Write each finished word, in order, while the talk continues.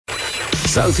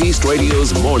South East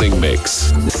Radio's morning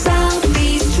mix. South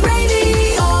East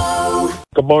Radio.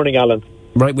 Good morning, Alan.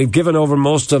 Right, we've given over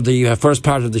most of the first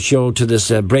part of the show to this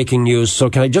breaking news. So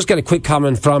can I just get a quick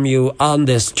comment from you on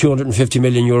this €250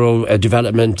 million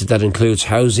development that includes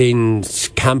housing,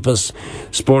 campus,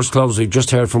 sports clubs? We've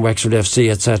just heard from Wexford FC,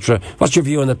 etc. What's your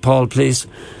view on it, Paul, please?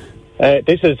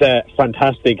 This is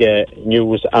fantastic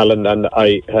news, Alan, and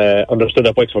I understood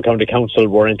that Wexford County Council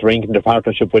were entering into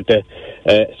partnership with the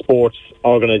sports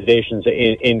organisations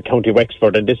in County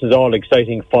Wexford, and this is all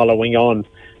exciting following on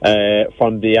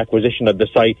from the acquisition of the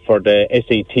site for the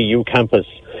SETU campus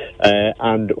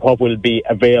and what will be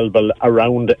available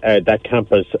around that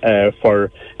campus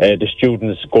for the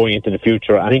students going into the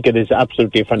future. I think it is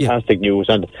absolutely fantastic news,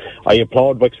 and I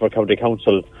applaud Wexford County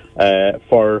Council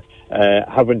for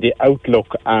having the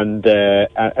outlook and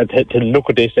to look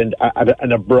at this in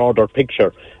a broader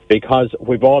picture, because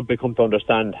we've all become to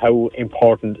understand how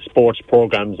important sports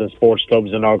programs and sports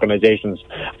clubs and organisations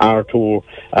are to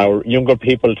our younger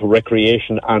people, to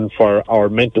recreation, and for our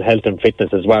mental health and fitness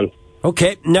as well.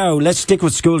 OK, now let's stick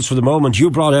with schools for the moment. You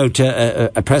brought out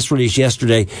a press release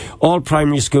yesterday. All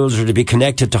primary schools are to be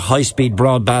connected to high-speed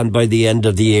broadband by the end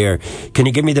of the year. Can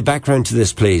you give me the background to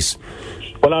this, please?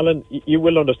 Well, Alan, you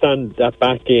will understand that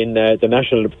back in the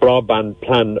National Broadband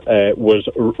Plan was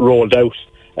rolled out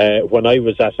when I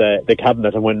was at the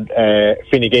Cabinet, and when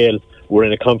Fine Gael were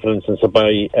in a conference and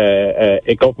by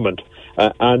a government.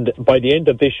 And by the end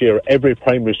of this year, every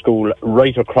primary school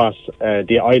right across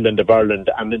the island of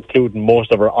Ireland, and including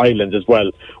most of our islands as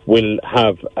well, will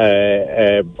have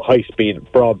high-speed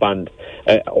broadband.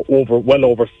 Well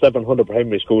over 700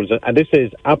 primary schools, and this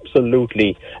is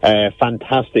absolutely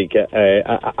fantastic,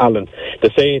 Alan. To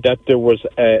say that there was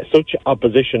such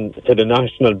opposition to the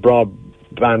National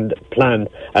Broadband Plan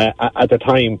at the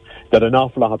time that an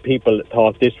awful lot of people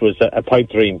thought this was a pipe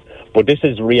dream, but this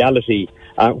is reality.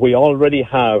 We already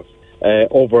have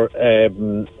over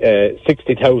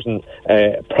 60,000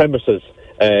 premises,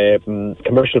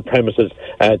 commercial premises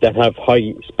that have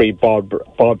high-speed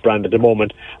broadband at the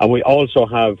moment, and we also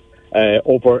have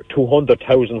over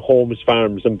 200,000 homes,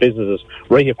 farms and businesses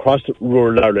right across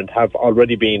rural Ireland have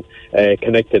already been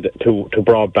connected to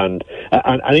broadband.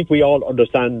 And I think we all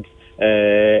understand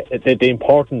the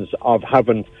importance of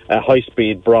having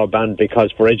high-speed broadband,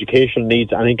 because for educational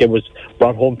needs, I think it was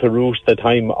brought home to roost the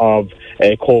time of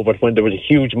COVID, when there was a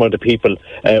huge amount of people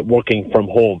working from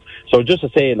home. So just to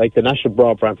say, like, the National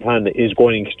Broadband Plan is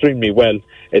going extremely well.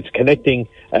 It's connecting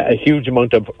a huge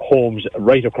amount of homes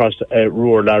right across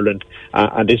rural Ireland,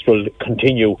 and this will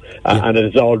continue, and it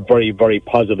is all very, very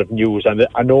positive news. And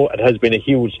I know it has been a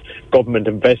huge government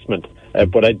investment,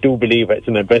 but I do believe it's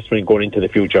an investment going into the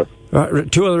future.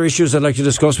 Two other issues I'd like to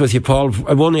discuss with you, Paul.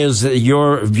 One is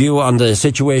your view on the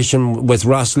situation with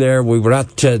Rosslare. We were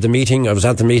at the meeting. I was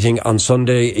at the meeting on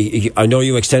Sunday. I know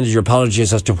you extended your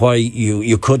apologies as to why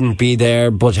you couldn't be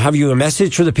there, but have you a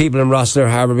message for the people in Rosslare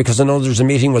Harbour? Because I know there's a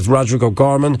meeting with Roderick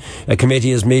O'Gorman. A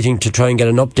committee is meeting to try and get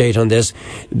an update on this.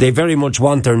 They very much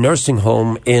want their nursing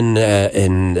home in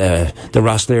the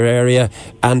Rosslare area,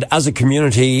 and as a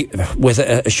community, with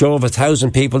a show of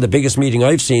 1,000 people, the biggest meeting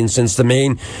I've seen since the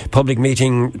main public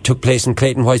meeting took place in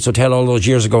Clayton White's Hotel all those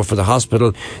years ago for the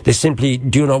hospital. They simply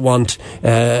do not want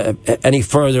any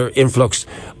further influx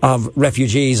of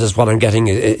refugees, is what I'm getting.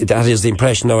 That is the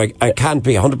impression. Now, I can't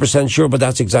be 100% sure, but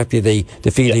that's exactly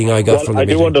the feeling I got from the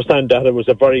meeting. I do understand that it was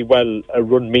a very well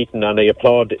run meeting, and I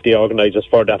applaud the organisers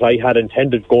for that. I had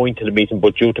intended going to the meeting,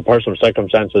 but due to personal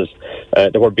circumstances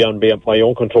that were beyond my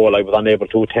own control, I was unable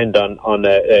to attend on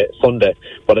Sunday,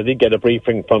 but I did get a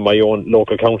briefing from my own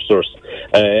local councillors.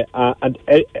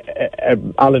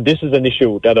 Alan, this is an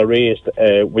issue that I raised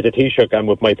with the Taoiseach and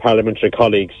with my parliamentary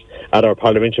colleagues at our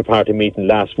parliamentary party meeting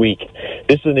last week.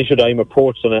 This is an issue that I'm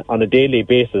approached on a daily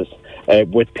basis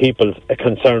with people's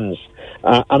concerns.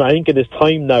 And I think it is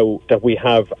time now that we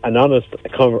have an honest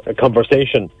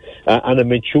conversation and a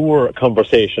mature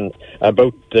conversation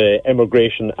about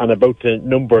immigration and about the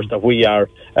numbers that we are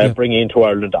bringing into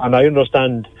Ireland. And I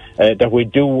understand that we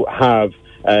do have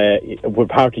we're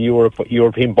part of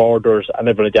European borders and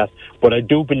everything like that, but I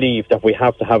do believe that we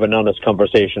have to have an honest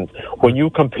conversation. When you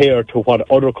compare to what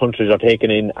other countries are taking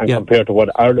in and compare to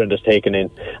what Ireland is taking in,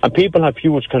 and people have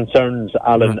huge concerns,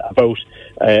 Alan, about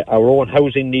our own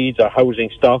housing needs, our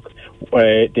housing stock,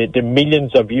 the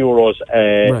millions of euros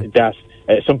that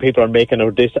some people are making out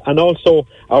of this, and also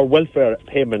our welfare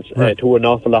payments to an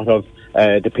awful lot of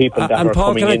the people that are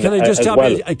Paul, coming in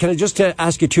Can I just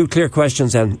ask you two clear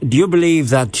questions then? Do you believe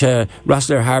that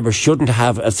Rosslare Harbour shouldn't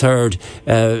have a third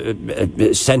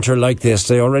centre like this?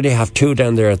 They already have two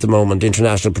down there at the moment,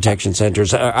 international protection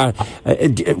centres.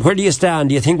 Where do you stand?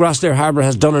 Do you think Rosslare Harbour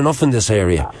has done enough in this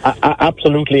area?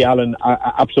 Absolutely, Alan.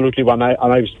 Absolutely.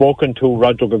 I've spoken to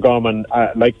Roderick O'Gorman,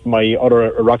 like my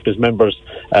other Oireachtas members,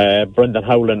 Brendan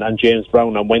Howland and James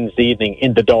Brown, on Wednesday evening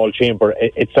in the Dáil Chamber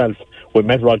itself. We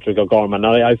met Roderick O'Gorman,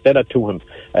 and I said that to him,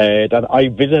 that I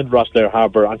visited Rosslare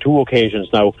Harbour on two occasions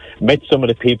now, met some of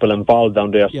the people involved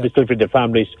down there, specifically the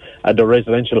families and the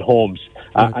residential homes.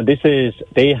 And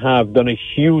they have done a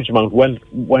huge amount,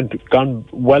 gone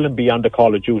well and beyond the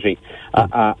call of duty.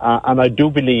 And I do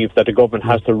believe that the government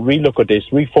has to relook at this,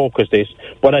 refocus this.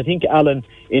 But I think, Alan,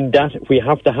 in that we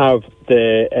have to have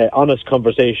the honest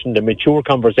conversation, the mature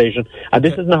conversation. And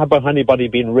this is not about anybody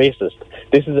being racist.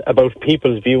 This is about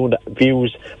people's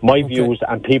views, my views,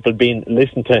 and people being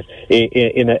listened to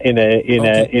in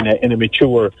a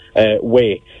mature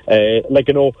way.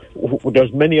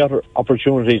 There's many other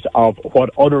opportunities of what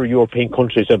other European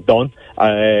countries have done,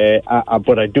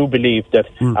 but I do believe that,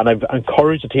 and I've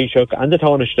encouraged the Taoiseach and the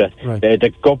Taoiseach,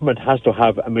 the government has to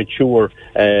have a mature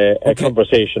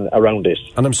conversation around this.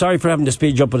 And I'm sorry for having to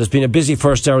speed you up, but it's been a busy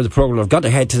first hour of the programme. I've got to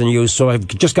head to the news, so I've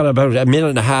just got about a minute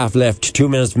and a half left, 2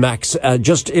 minutes max.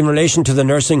 Just in relation to the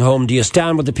nursing home, do you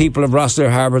stand with the people of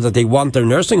Rosslare Harbour that they want their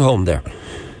nursing home there?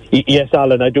 Yes,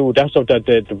 Alan, I do. That's what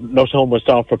the nursing home was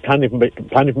sought for. Planning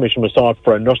permission was sought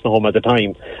for a nursing home at the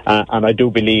time, and I do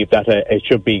believe that it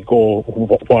should be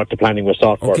what the planning was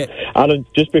sought for. Alan,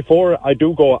 just before I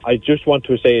do go, I just want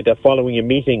to say that following a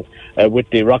meeting with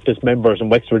the Oireachtas members in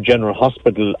Wexford General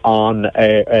Hospital on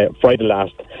Friday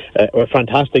last,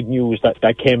 fantastic news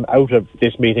that came out of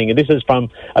this meeting, and this is from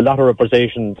a lot of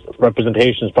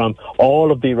representations from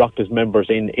all of the Oireachtas members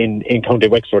in County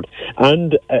Wexford,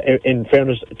 and in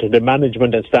fairness to the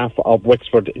management and staff of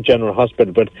Wexford General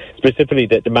Hospital, but specifically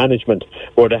the management,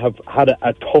 where they have had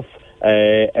a tough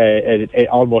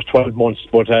almost 12 months,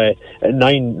 but 10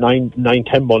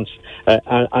 months,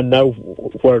 and now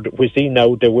where we see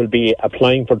now they will be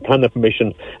applying for planning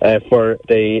permission for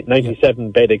the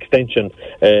 97-bed extension,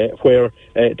 where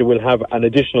they will have an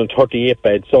additional 38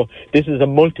 beds. So this is a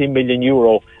multi-million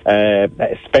euro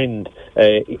spend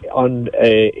on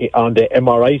the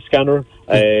MRI scanner,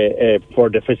 for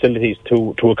the facilities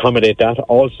to accommodate that,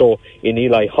 also in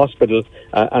Eli Hospital,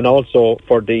 and also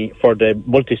for the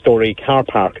multi-storey car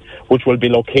park, which will be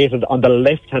located on the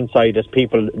left-hand side as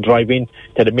people drive in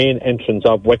to the main entrance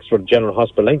of Wexford General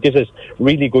Hospital. I think this is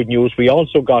really good news. We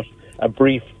also got a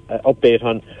brief update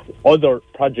on other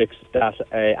projects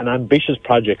and ambitious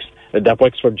projects that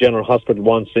Wexford General Hospital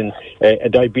wants in a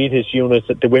diabetes unit,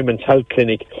 the Women's Health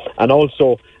Clinic, and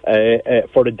also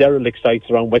for the derelict sites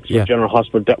around Wexford General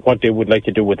Hospital, what they would like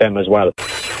to do with them as well.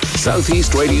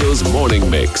 Southeast Radio's morning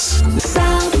mix.